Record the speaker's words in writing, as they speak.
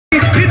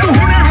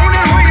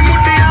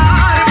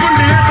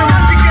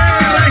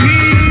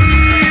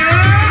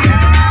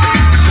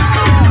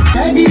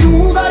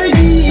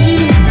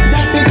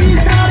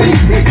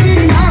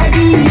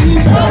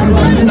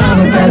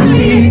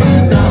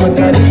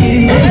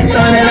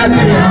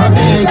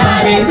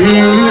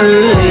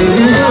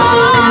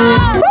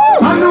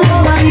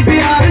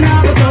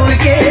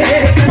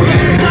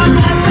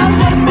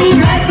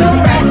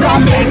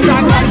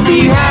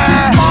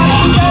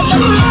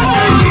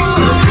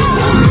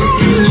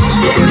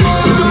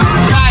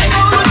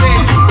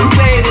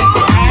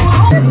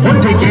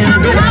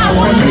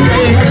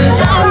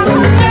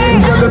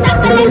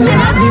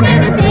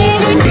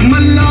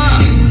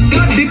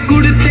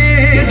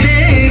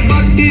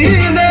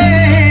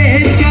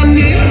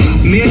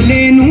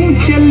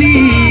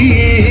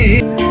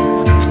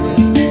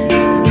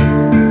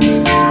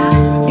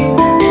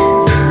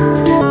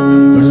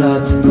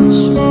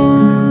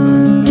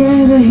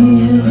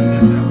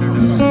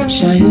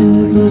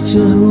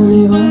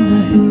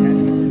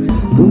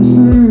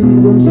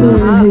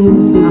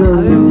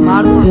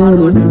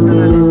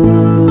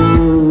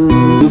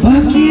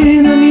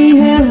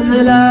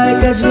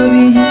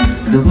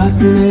तो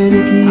बात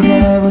मैंने की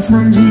है वो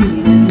समझी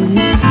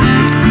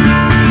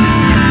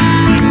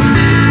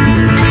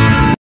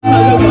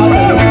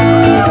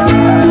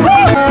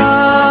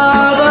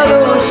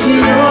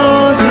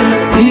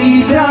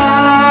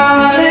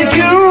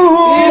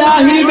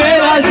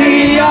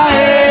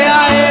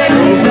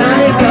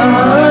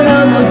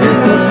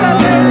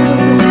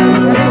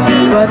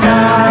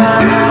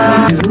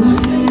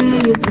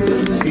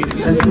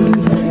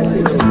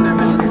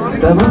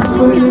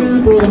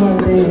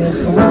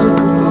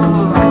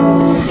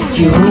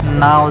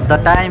Now the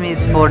time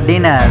is for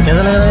dinner.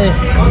 कैसा लग रहा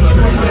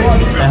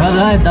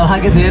है? दबा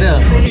के दे रहे हो।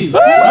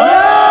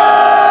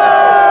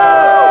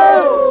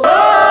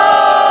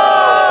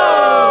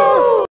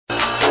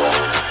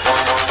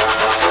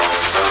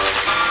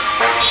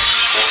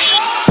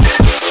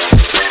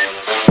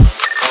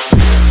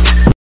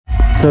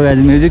 So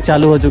guys, म्यूजिक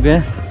चालू हो चुके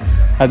हैं।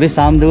 अभी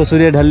शाम देखो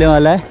सूर्य ढलने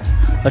वाला है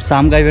और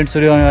शाम का इवेंट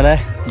शुरू होने वाला है।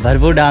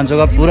 भरपूर डांस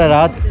होगा, पूरा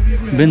रात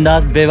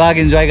बिंदास बेबाक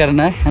एंजॉय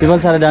करना है। केवल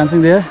सारा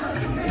dancing there,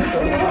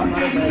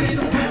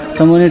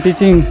 someone is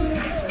teaching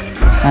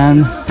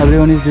and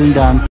everyone is doing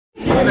dance.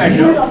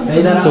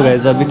 So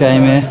guys, अभी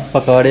टाइम है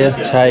पकौड़े,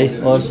 चाय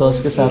और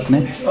सॉस के साथ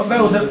में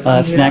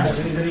स्नैक्स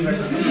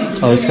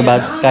और उसके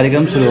बाद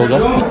कार्यक्रम शुरू होगा।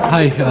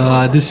 Hi,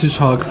 this is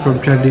Hawk from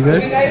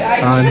Chandigarh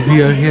and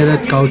we are here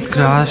at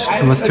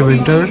couchsurfing Mr.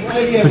 Winter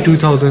for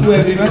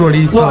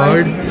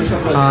 2023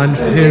 and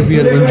here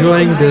we are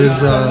enjoying. There is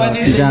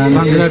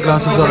Bhangra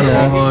classes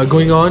are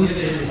going on,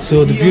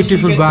 so the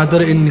beautiful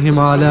weather in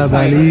Himalaya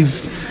valleys,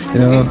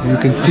 you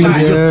can see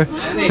there.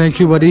 Thank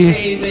you buddy.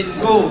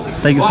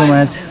 Thank you so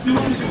much.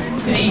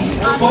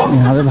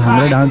 यहाँ पे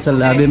bhangra dance चल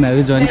रहा है, अभी मैं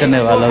भी join करने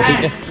वाला हूँ। ठीक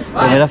है,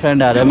 तो मेरा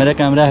फ्रेंड आ रहा है, मेरा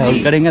कैमरा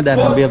हेल्प करेंगे, देन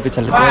हम भी अभी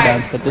चलते हैं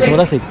डांस करते हैं,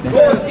 थोड़ा सीखते हैं।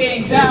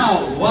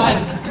 1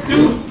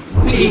 2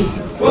 3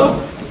 4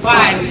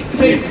 5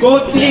 6 go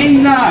chain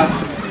now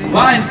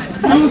 1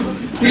 2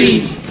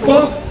 3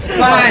 4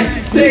 5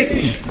 6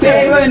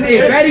 7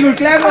 8 very good,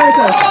 clap for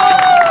yourself.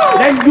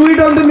 Let's do it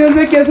on the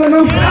music, yes or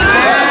no?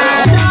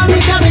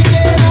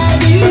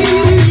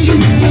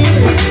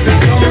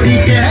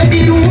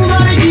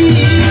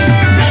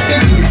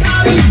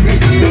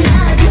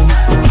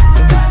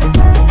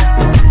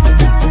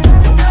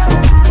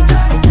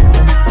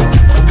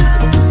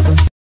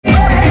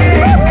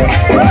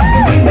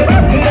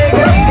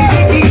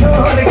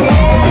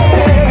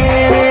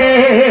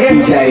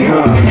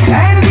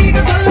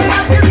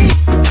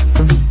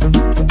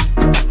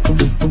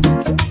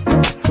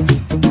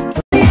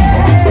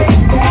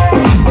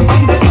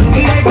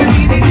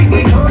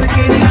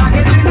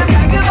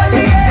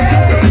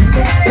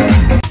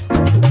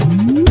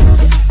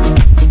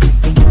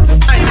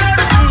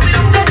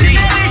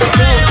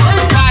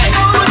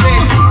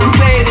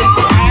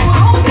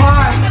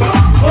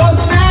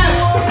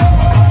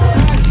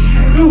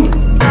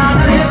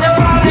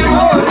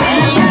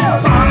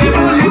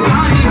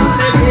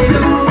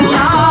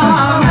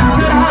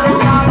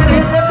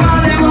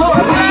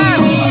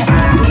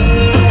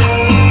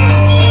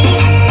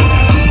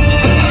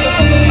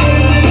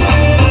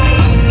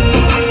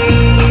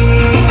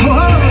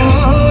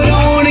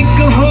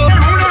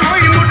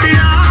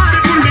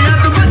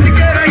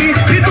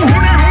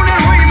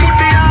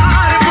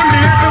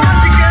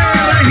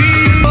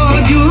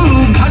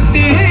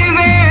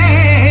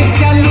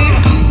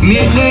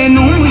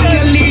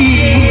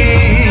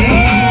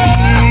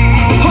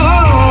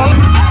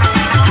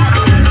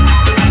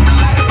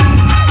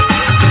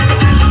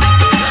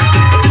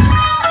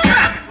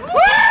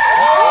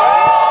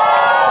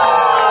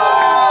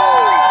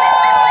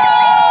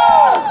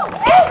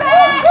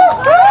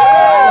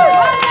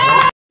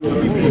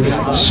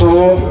 So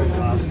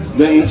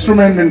the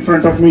instrument in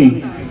front of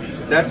me,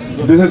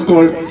 this is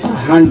called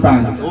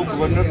handpan.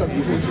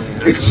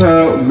 It's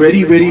a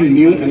very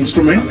new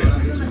instrument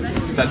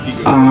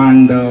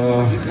and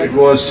it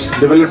was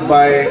developed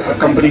by a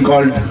company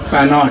called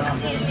Panart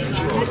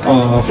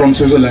from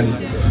Switzerland,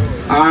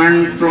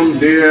 and from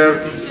there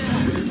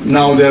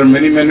now there are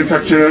many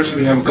manufacturers.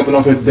 We have a couple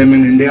of them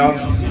in India,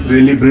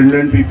 really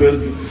brilliant people.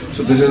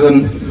 So this is a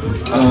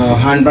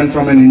handpan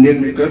from an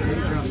Indian maker.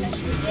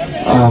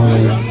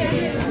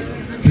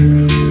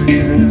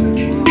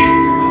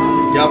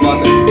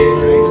 बात है।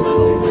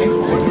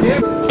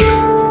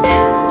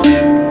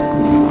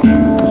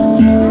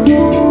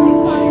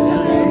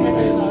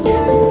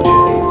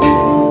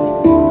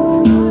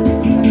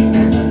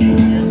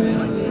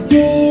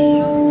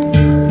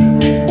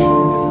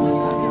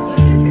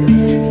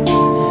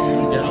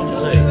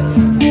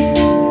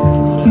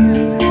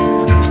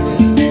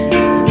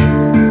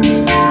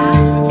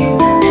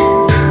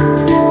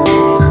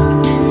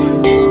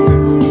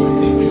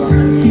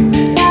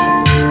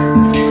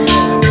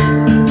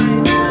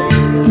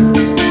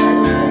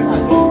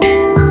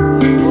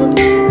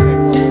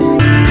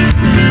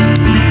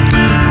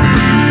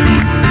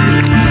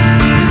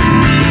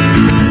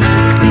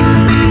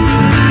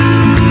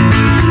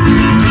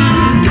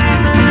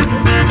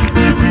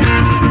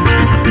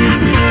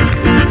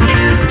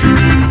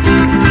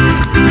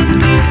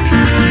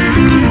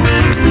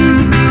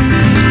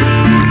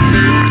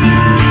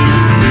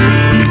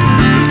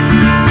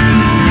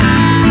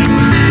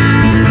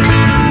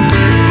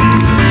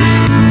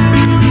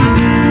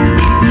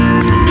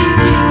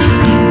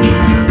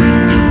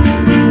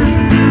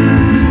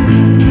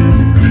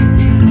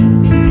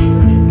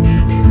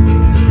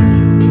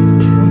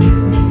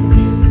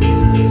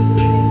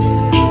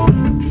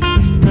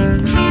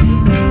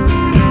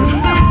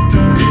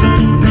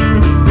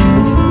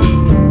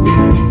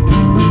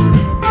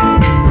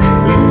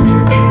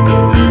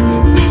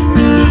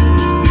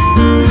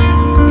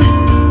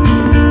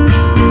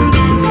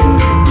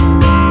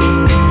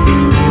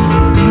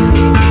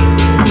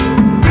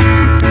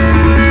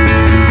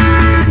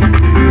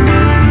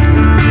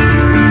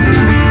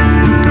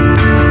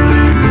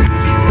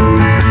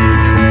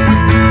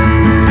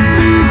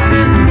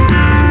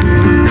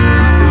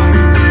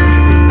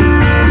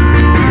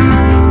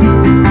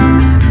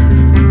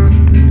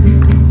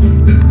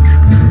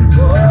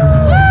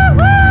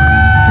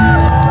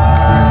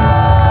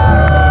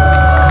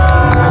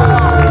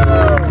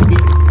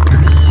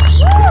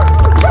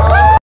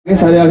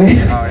 सारे आ गए।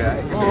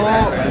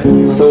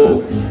 सो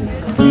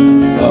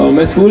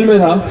मैं school में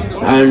था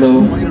and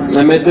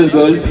I met this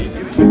girl.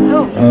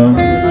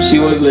 She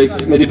was like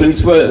मेरी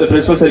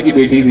principal sir की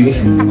बेटी थी।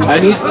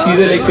 एंड ये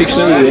चीज़ें लाइक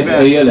फिक्शनल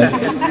है, रियल है।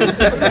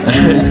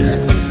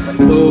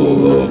 तो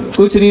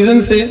कुछ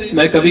रीजंस थे,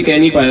 मैं कभी कह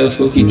नहीं पाया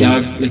उसको कि क्या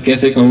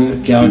कैसे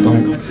कहूँ क्या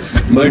कहूँ,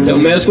 बट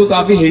मैं उसको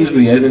काफ़ी हिंट्स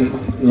दिया, एज इन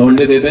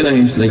लौंडे देते हैं ना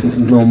hints, like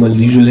normal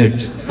usual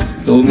hints,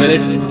 तो मैंने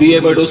दिए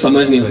बट वो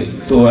समझ नहीं पाई।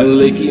 तो आई वाज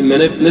लाइक कि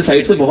मैंने अपने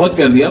साइड से बहुत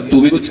कर दिया,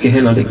 तू भी कुछ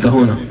कहे ना, लाइक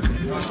कहो ना।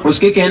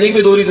 उसके कहने के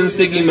भी दो रीजंस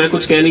थे कि मैं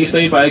कुछ कह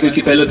नहीं पाया,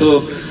 क्योंकि पहले तो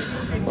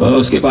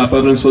उसके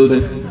पापा प्रिंसिपल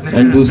थे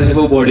एंड दूसरे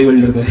वो बॉडी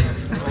बिल्डर थे।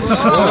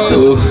 तो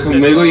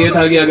मेरे को ये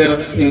था कि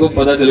अगर इनको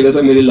पता चलेगा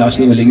तो मेरी लाश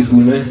नहीं मिलेगी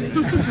स्कूल में।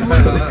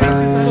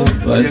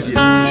 बस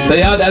so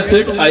yeah, that's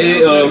it.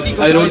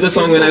 I wrote the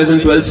song when I was in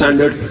 12th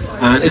standard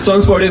and it's on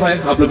Spotify.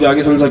 आप लोग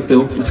जाके सुन सकते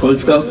हो।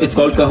 It's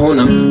called कहो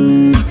ना।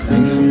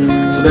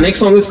 So the next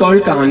song is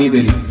called कहानी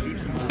तेरी।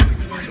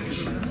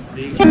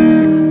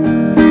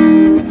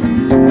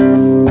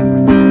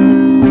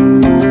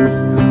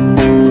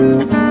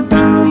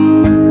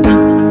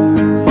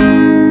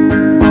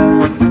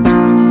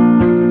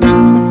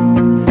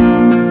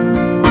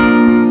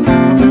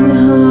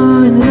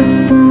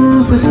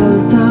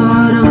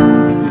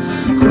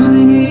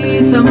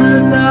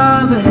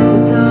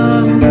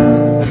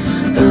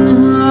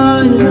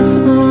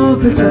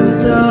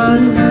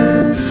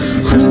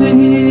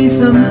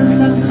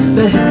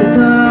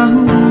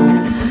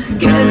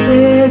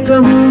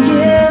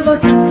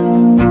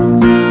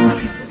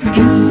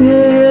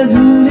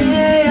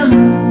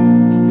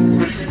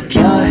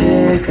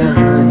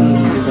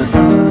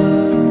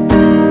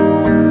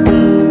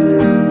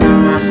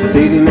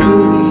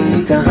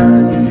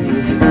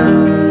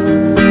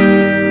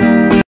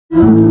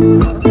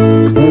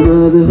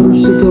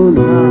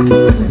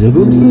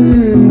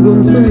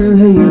 गुमसुम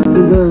है ये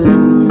फिजाएं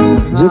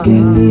जो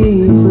कहती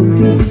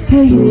सुनती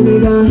है ये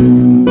निगाहें,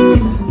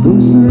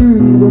 गुमसुम है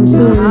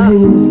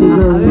ये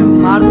फिजाएं।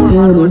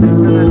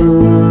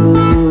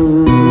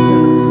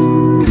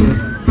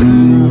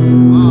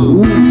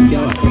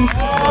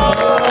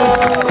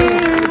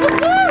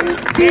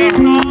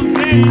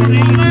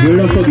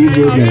 Beautiful these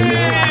both guys.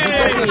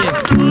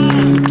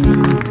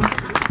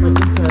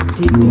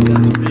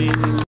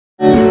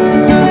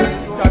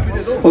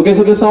 Okay,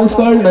 so the song's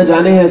called न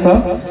जाने है ऐसा।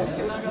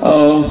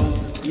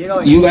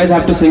 You guys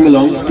have to sing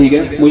along, ठीक है?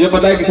 मुझे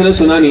पता है किसी ने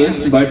सुना नहीं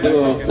है, but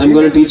I'm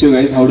gonna teach you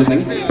guys how to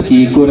sing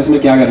कि कोरस में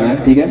क्या करना है,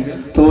 ठीक है?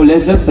 तो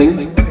let's just sing.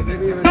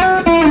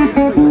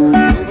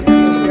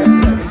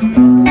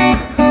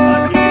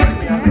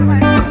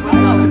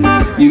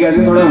 You guys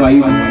can थोड़ा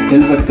वाइब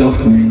खेल सकते हो।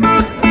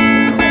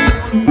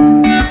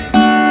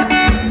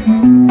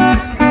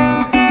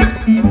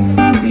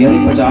 यार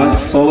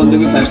 50-100 बंदे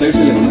की फ्लैशलाइट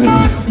से लगेगा।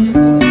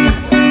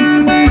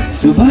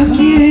 सुबह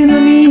की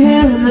नमी है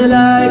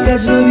नलायक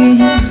जो भी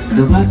है,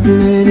 तो बात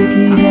मैंने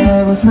की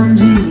है वो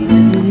समझी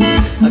नहीं।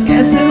 अब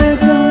कैसे मैं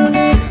कहूँ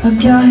अब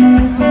क्या है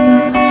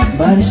पता,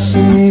 बारिश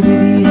में भी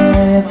दी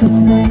है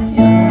तुझसे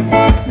क्या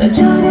न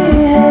जाने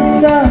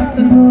ऐसा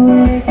तुमको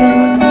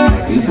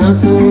ये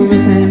सांसों में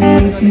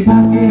सहमी सी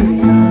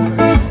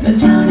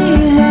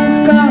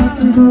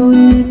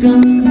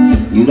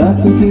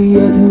रात की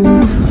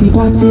अधूरी सी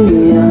बातें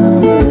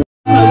यहाँ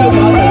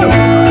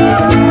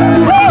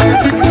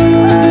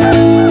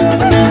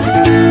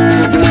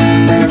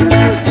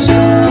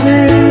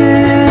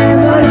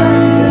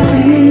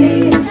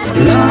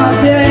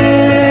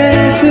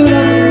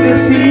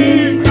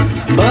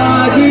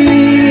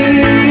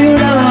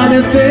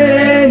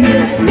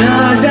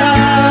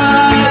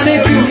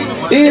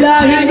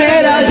इलाही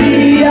मेरा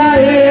जी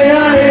आए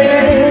आए,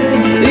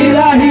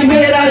 इलाही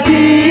मेरा जी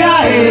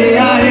आए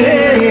आए।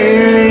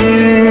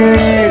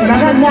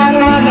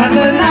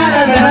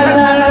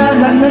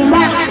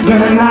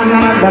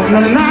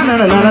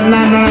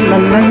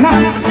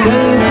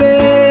 दिल पे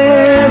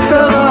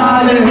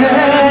सवाल है,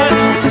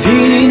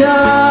 जीना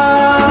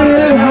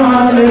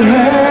हाल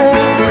है,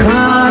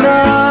 खाना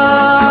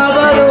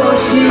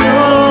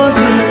बदोशियों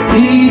से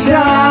ही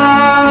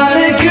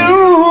जाने क्यों।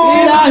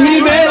 इलाही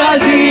मेरा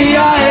जी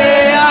आए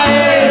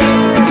आए,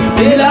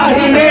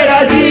 इलाही मेरा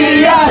जी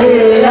आए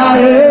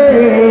आए।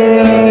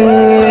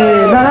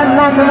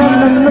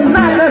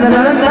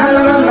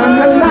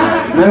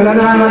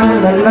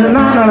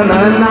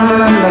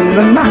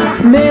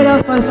 मेरा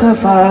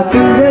फलसफा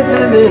कंधे पे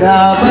मेरा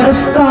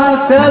बस्ता,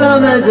 चला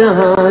मैं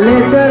जहाँ ले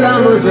चला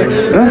मुझे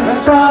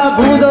रास्ता,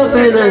 बूंदों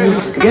पे नहीं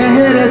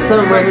गहरे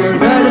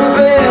समंदर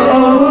पे।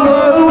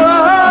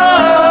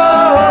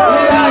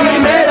 इलाही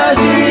मेरा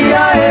जी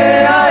आए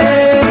आए,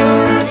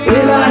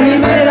 इलाही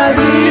मेरा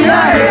जी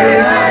आए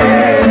आए।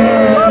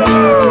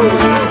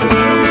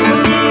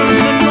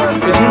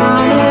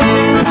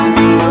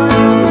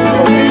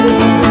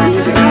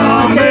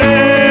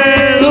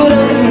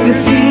 सुरंग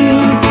सी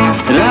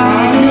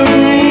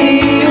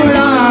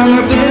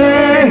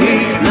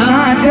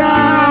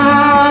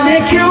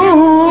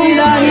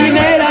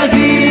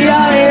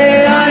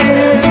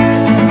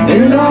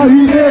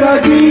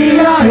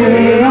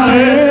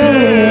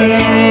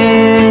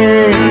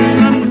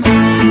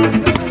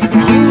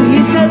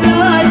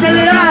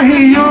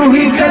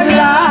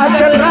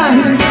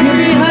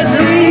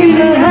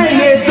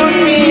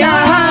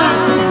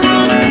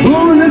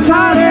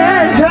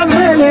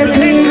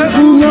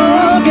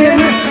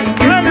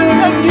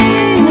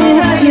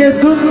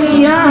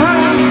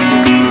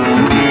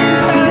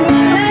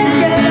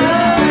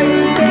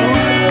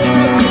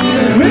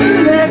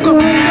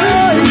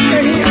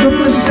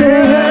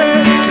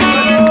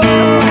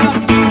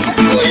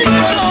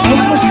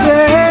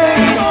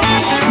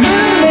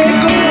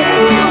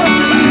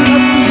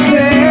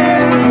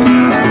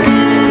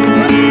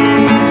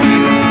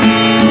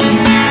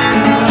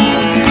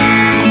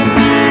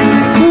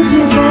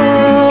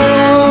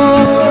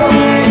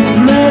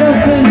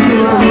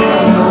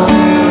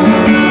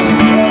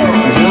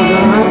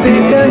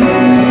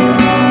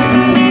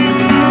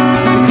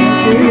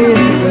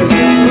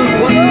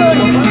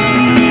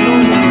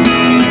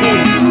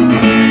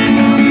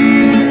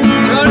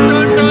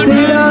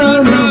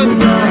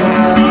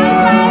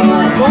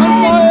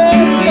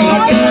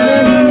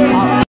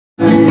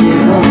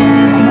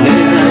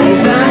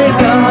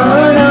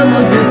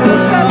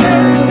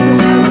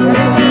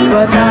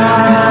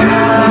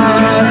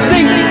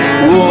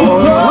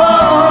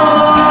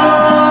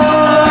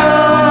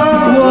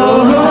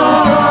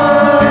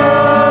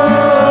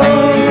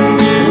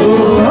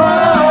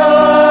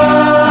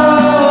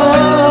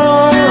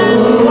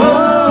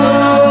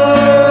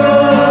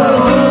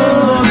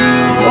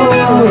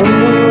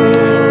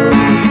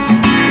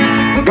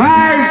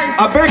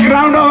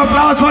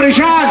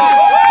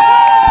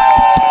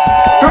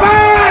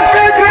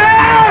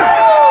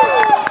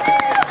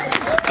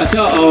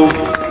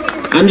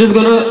I'm just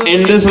gonna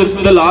end this with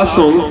the last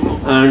song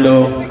and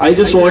I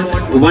just want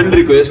one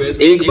request.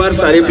 एक बार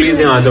सारे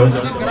प्लीज यहाँ आ जाओ।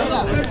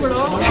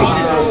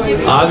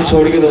 आप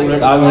छोड़ के 2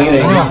 मिनट आप वहीं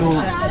रहेंगे।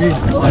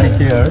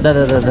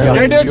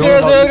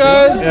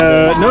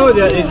 No,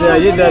 it's the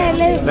idea that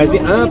I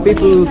think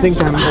people think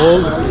I'm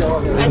old.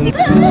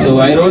 So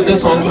I wrote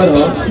this song for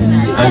her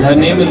and her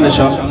name is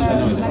Nisha.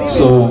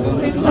 So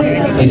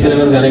इसीलिए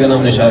मैं गाने का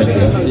नाम निशा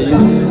रखा।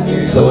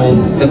 So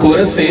the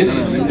chorus says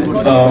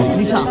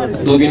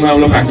 2-3 बार हम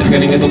लोग प्रैक्टिस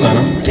करेंगे तो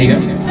गाना ठीक है?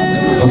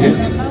 ओके।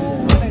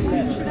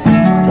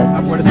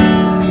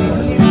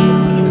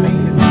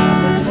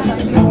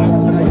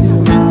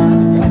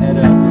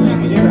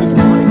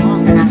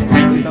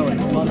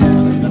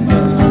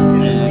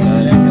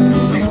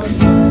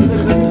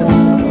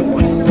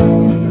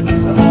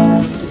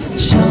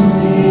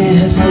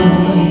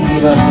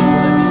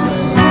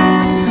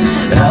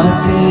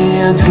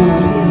 रातें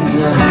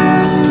अधूरियां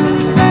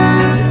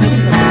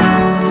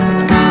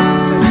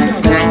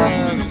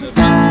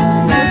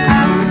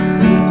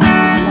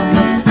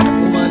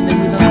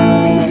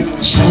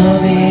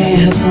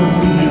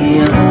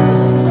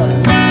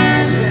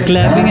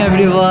Clapping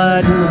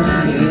everyone.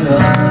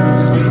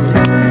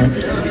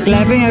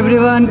 Clapping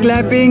everyone.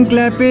 Clapping,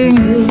 clapping.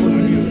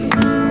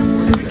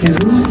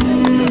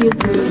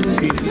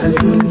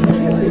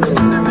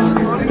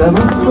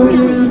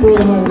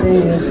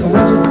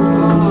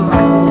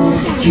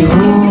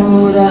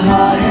 क्यों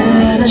रहा है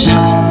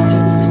नशा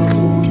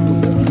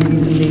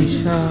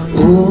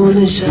ओ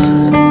नशा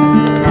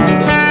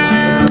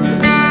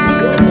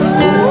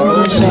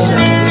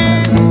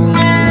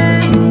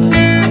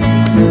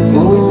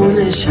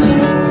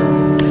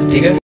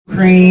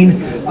mean,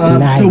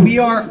 so we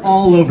are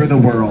all over the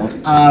world.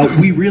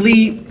 We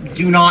really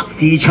do not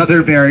see each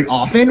other very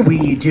often.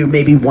 We do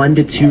maybe 1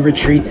 to 2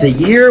 retreats a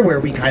year where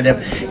we kind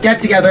of get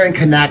together and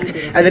connect,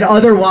 and then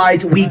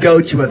otherwise we go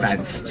to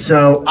events.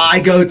 So I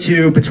go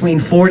to between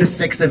 4 to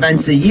 6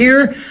 events a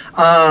year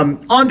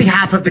on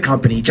behalf of the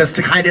company, just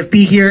to kind of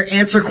be here,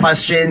 answer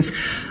questions,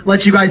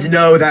 let you guys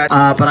know that,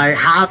 but I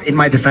have, in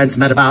my defense,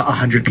 met about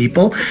 100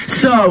 people.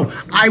 So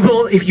I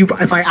will,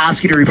 if I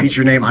ask you to repeat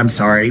your name, I'm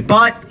sorry.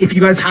 But if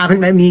you guys haven't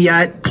met me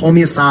yet, pull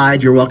me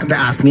aside. You're welcome to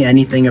ask me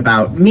anything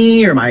about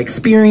me or my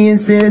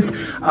experiences.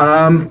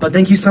 But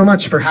thank you so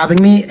much for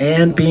having me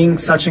and being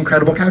such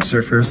incredible couch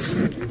surfers.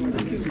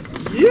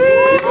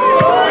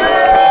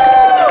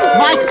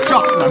 Mic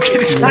drop. No, I'm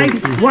kidding.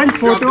 Guys, one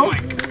photo.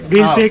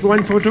 We'll take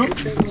one photo.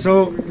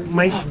 So,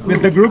 Mike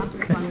with the group.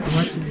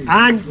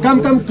 And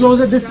come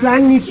closer. This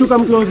plank needs to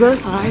come closer.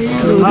 Go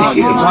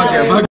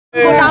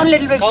down a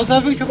little bit.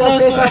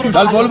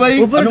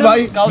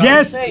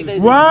 Yes.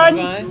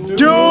 1,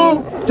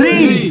 2,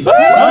 3.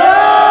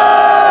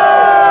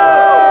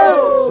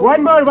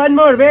 One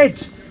more. Wait.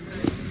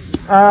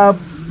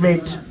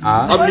 Wait.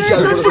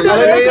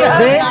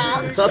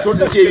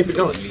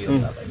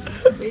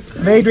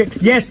 Wait.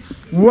 Yes.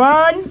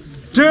 1,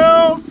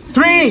 2,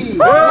 3.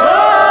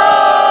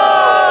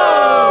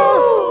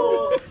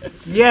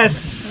 Yes.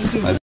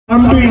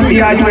 Come to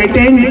India to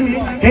attend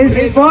his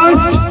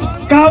first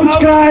couch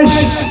crash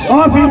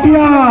of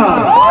India.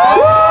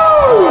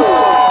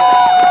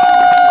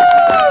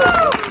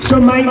 So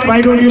Mike,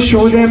 why don't you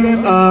show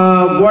them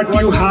what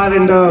you have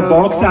in the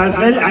box as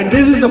well? And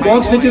this is the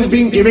box which is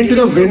being given to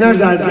the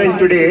winners as well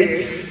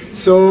today.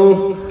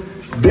 So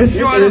this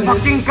is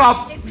It's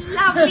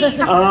lovely.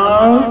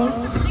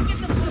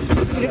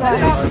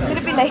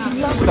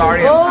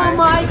 Sorry. Oh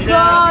my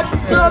God,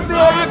 so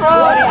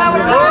beautiful.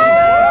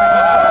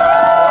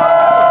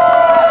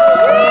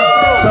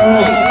 So,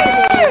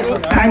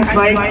 thanks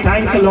Mike,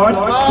 thanks a lot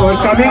for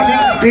coming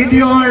with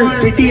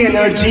your witty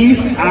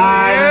energies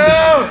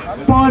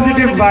and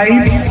positive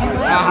vibes.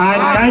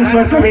 And thanks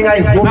for coming. I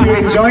hope you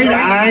enjoyed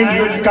and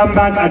you'll come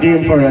back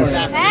again for us.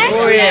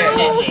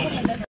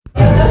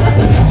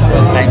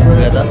 Time हो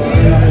गया था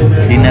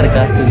dinner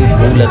का, क्योंकि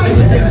भूख लग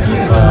चुके थे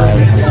और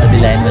हम सभी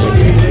लाइन में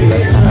लगे।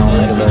 खाना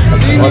वाना का व्यवस्था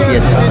बहुत ही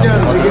अच्छा था,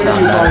 बहुत ही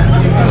शानदार,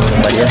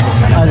 बढ़िया से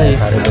खाना खाया,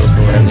 सारे दोस्त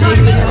वगैरह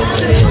मिले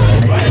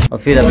और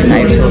फिर अभी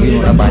नाइट शो भी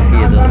होना बाकी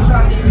है दोस्त।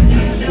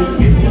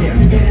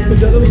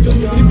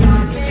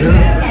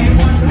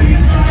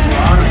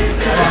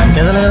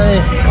 कैसा लग रहा है?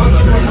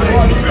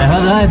 ऐसा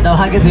लग रहा है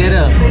दबा के दे रहे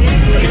हो।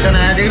 चिकन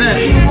आया देख रहे हैं,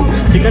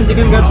 चिकन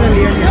करते हैं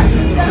लिया।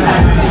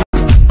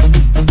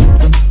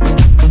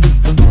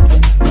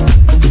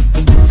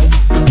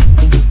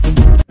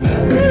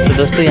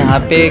 दोस्तों यहाँ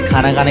पे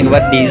खाना खाने के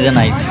बाद डीजे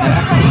नाइट,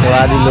 उसके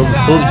बाद भी लोग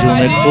खूब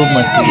झूमे, खूब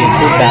मस्ती किए,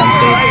 खूब डांस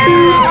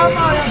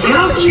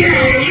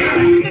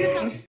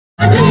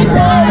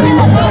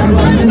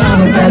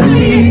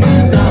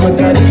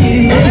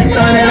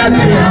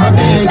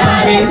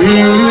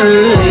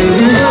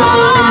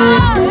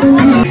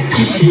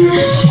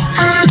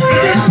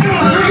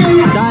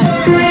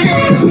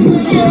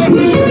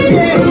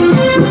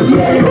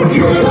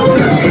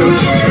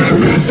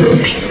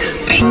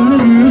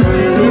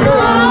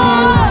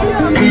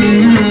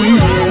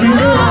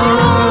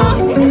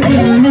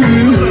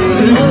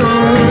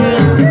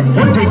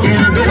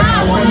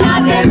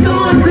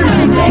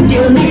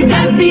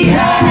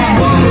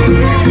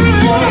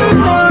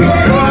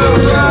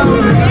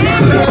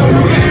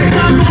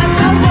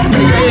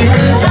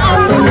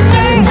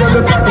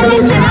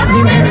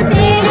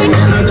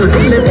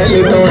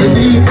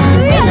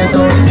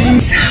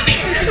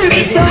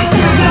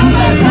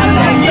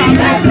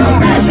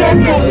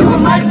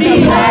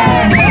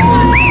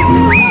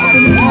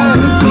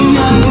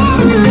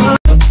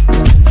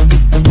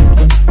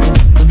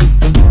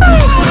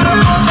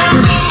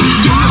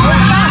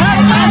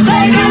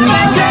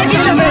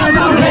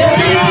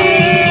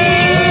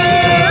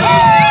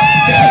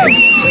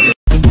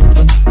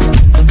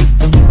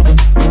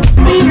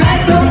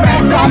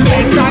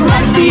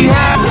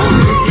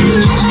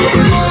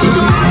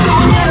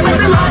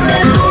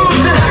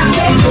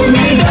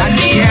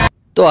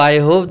तो आई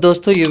होप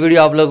दोस्तों ये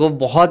वीडियो आप लोगों को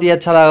बहुत ही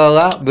अच्छा लगा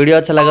होगा। वीडियो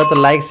अच्छा लगा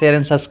तो लाइक शेयर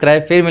एंड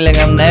सब्सक्राइब। फिर मिलेंगे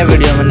हम नए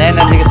वीडियो में नए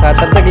एनर्जी के साथ।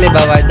 तब तक के लिए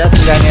बाय बाय। 10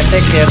 जानिए,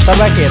 टेक केयर,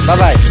 बाय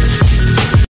बाय।